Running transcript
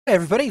Hey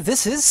everybody,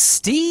 this is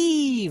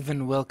Steve,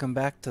 and welcome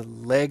back to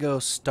LEGO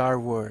Star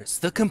Wars,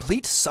 the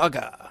complete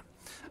saga.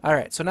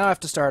 Alright, so now I have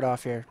to start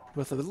off here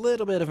with a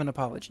little bit of an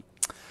apology.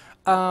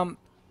 Um,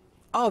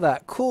 all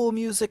that cool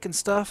music and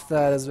stuff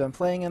that has been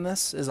playing in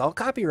this is all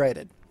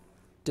copyrighted.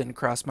 Didn't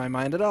cross my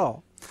mind at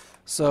all.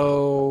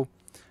 So,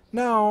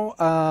 now,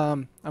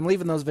 I'm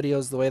leaving those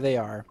videos the way they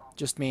are.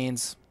 Just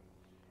means,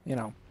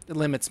 it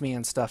limits me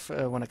and stuff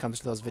when it comes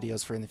to those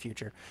videos for in the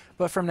future.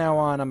 But from now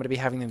on, I'm going to be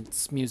having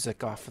this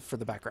music off for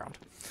the background.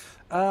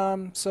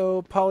 So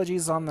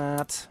apologies on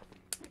that.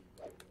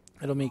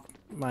 It'll make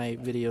my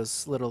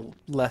videos a little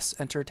less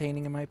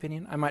entertaining in my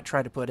opinion. I might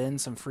try to put in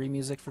some free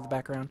music for the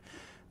background.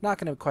 Not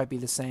going to quite be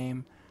the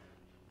same,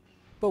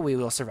 but we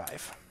will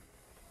survive.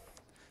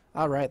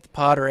 Alright, the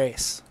pod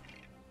race.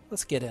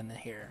 Let's get in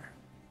here.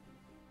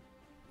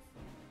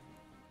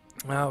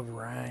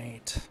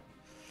 Alright.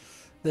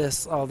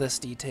 All this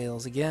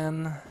details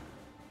again.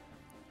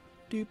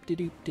 Doop de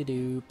doop de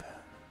doop.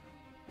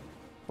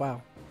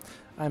 Wow.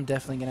 I'm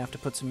definitely gonna have to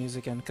put some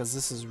music in because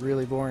this is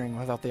really boring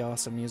without the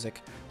awesome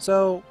music.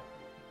 So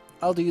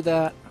I'll do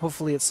that.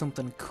 Hopefully it's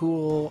something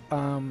cool.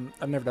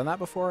 I've never done that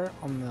before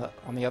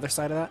on the other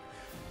side of that.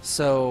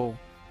 So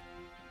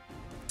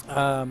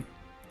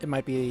it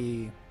might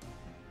be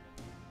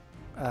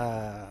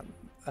I'm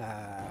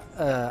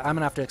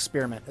gonna have to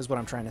experiment is what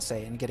I'm trying to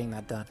say in getting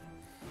that done.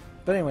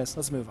 But anyways,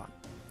 let's move on.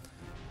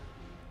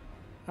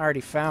 I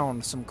already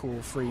found some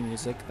cool free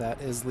music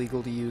that is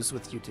legal to use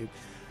with YouTube.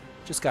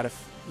 Just gotta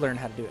learn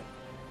how to do it.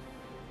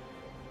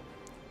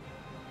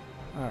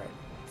 Alright.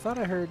 Thought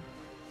I heard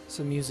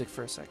some music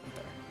for a second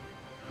there.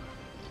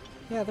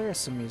 Yeah, there is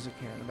some music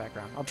here in the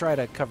background. I'll try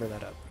to cover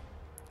that up.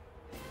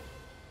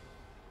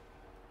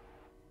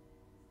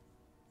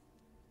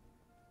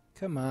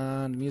 Come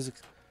on, music.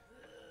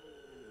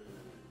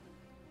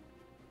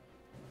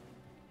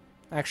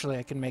 Actually,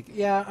 I can make...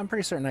 Yeah, I'm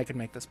pretty certain I can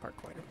make this part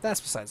quieter.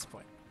 That's besides the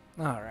point.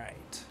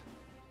 Alright.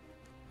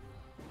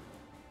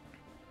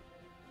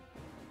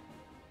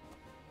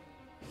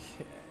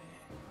 Okay.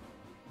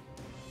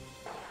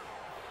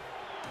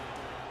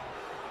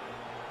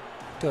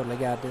 Totally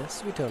got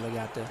this. We totally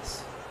got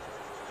this.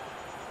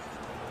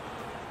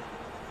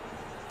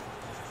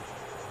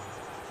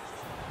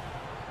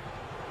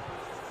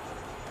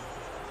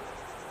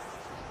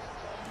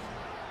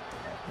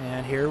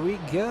 And here we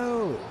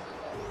go.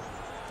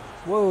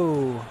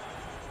 Whoa.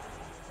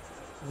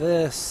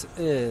 This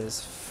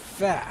is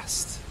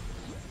fast.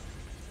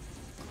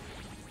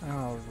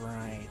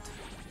 Alright.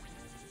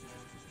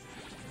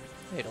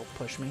 Hey, don't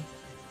push me.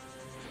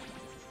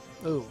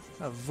 Ooh,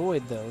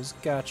 avoid those.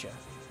 Gotcha.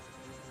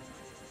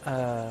 Can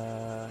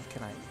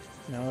I...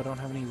 No, I don't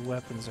have any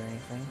weapons or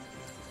anything.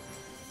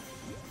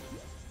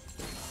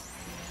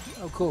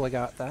 Oh, cool, I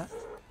got that.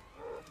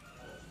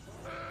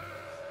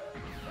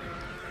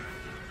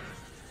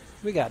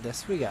 We got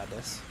this, we got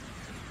this.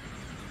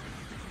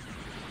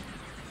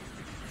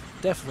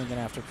 Definitely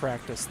gonna have to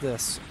practice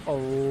this a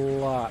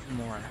lot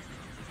more.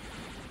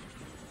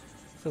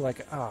 I feel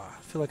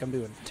like I'm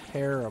doing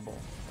terrible.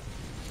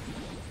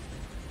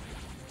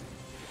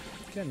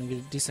 Got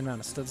a decent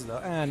amount of studs though.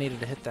 I needed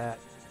to hit that.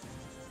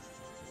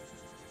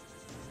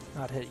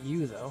 Not hit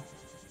you though.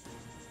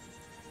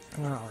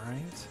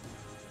 Alright.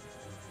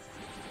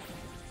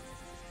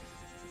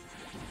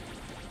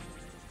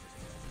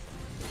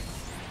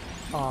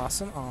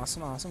 Awesome,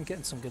 awesome, awesome.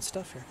 Getting some good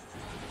stuff here.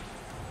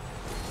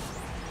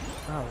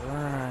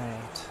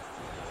 Alright.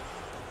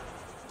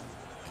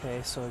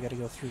 Okay, so I gotta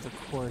go through the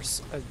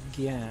course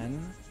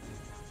again.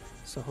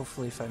 So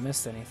hopefully if I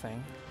missed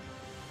anything,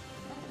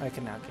 I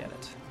can now get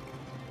it.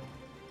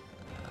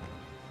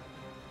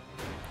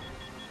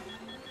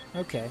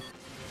 Okay.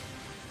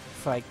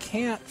 If I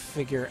can't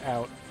figure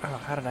out... Oh,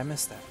 how did I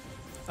miss that?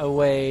 A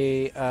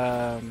way,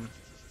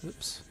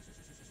 oops.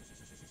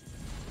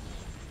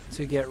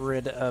 To get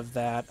rid of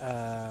that,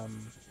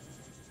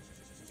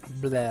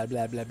 blah,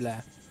 blah, blah,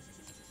 blah.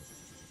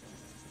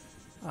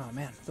 Oh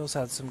man, those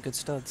had some good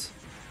studs.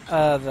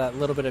 That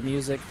little bit of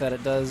music that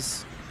it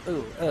does,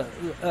 in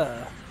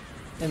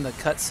the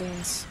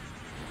cutscenes,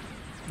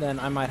 then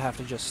I might have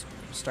to just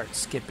start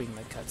skipping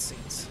the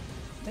cutscenes.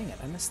 Dang it,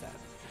 I missed that.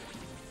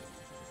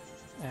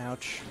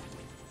 Ouch.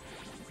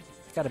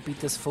 Gotta beat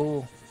this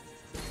fool.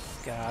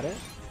 Got it.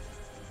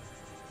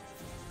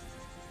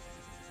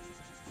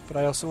 But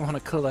I also want to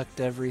collect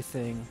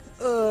everything.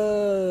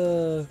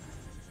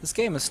 This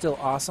game is still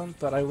awesome,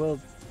 but I will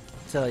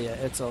tell you,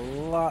 it's a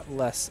lot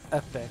less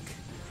epic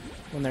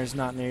when there's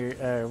not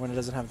when it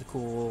doesn't have the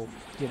cool,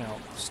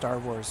 Star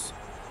Wars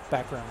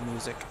background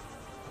music.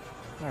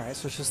 Alright,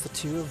 so it's just the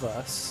two of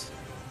us.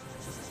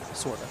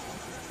 Sorta.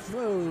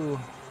 Whoa!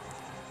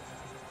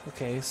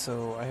 Okay,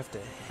 so I have to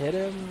hit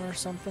him or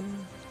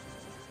something?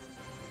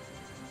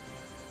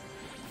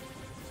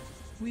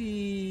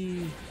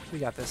 We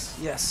got this.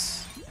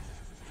 Yes!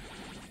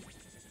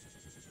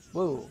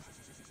 Whoa.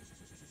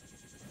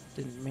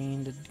 Didn't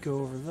mean to go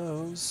over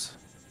those.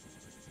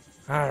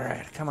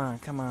 Alright, come on,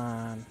 come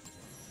on.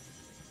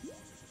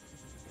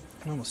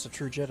 I'm almost a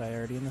true Jedi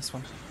already in this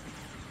one.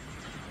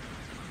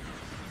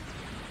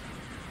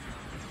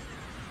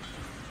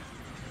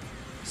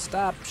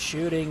 Stop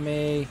shooting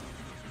me.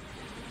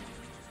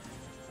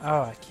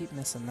 Oh, I keep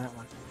missing that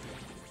one.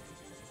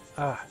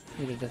 Ah,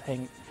 needed to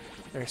hang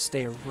or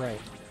stay right.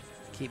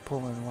 Keep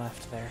pulling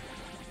left there.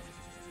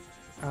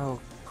 Oh,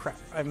 crap.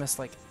 I missed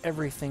like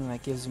everything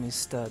that gives me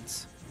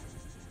studs.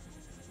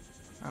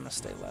 I'm gonna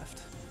stay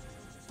left.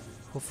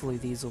 Hopefully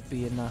these will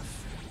be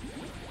enough.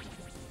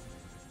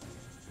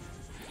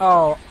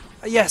 Oh,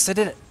 yes, I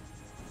did it.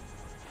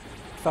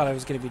 Thought I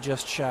was gonna be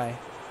just shy.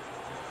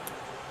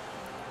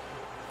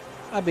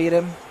 I beat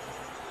him.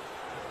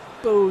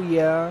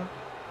 Booyah.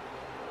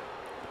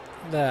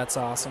 That's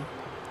awesome.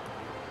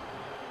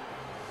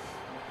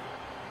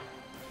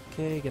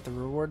 Okay, get the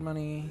reward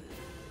money.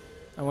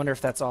 I wonder if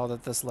that's all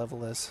that this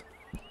level is.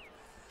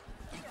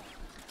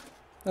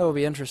 That would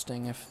be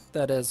interesting if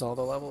that is all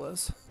the level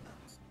is.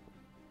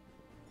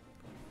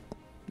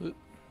 Oop.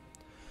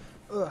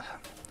 Ugh.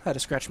 I had to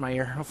scratch my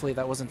ear. Hopefully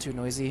that wasn't too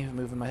noisy,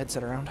 moving my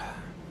headset around.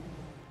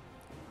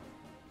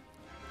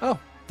 Oh,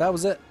 that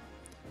was it.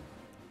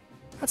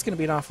 That's going to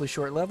be an awfully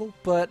short level,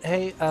 but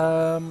hey,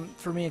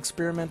 for me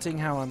experimenting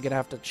how I'm going to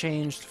have to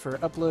change for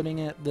uploading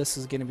it, this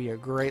is going to be a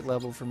great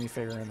level for me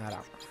figuring that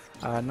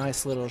out.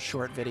 Nice little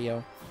short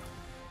video.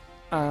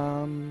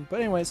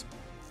 But anyways,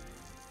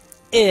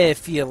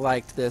 if you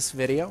liked this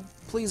video,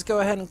 please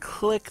go ahead and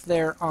click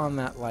there on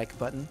that like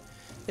button.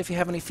 If you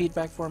have any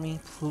feedback for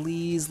me,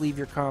 please leave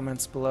your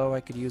comments below.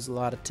 I could use a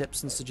lot of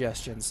tips and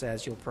suggestions,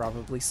 as you'll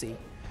probably see.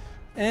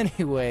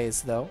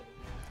 Anyways, though,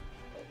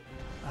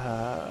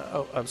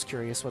 oh, I was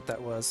curious what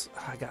that was.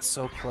 I got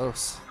so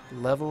close.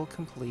 Level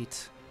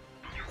complete.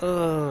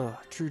 Ugh,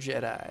 true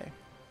Jedi.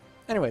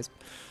 Anyways,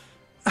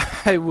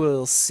 I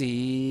will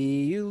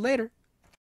see you later.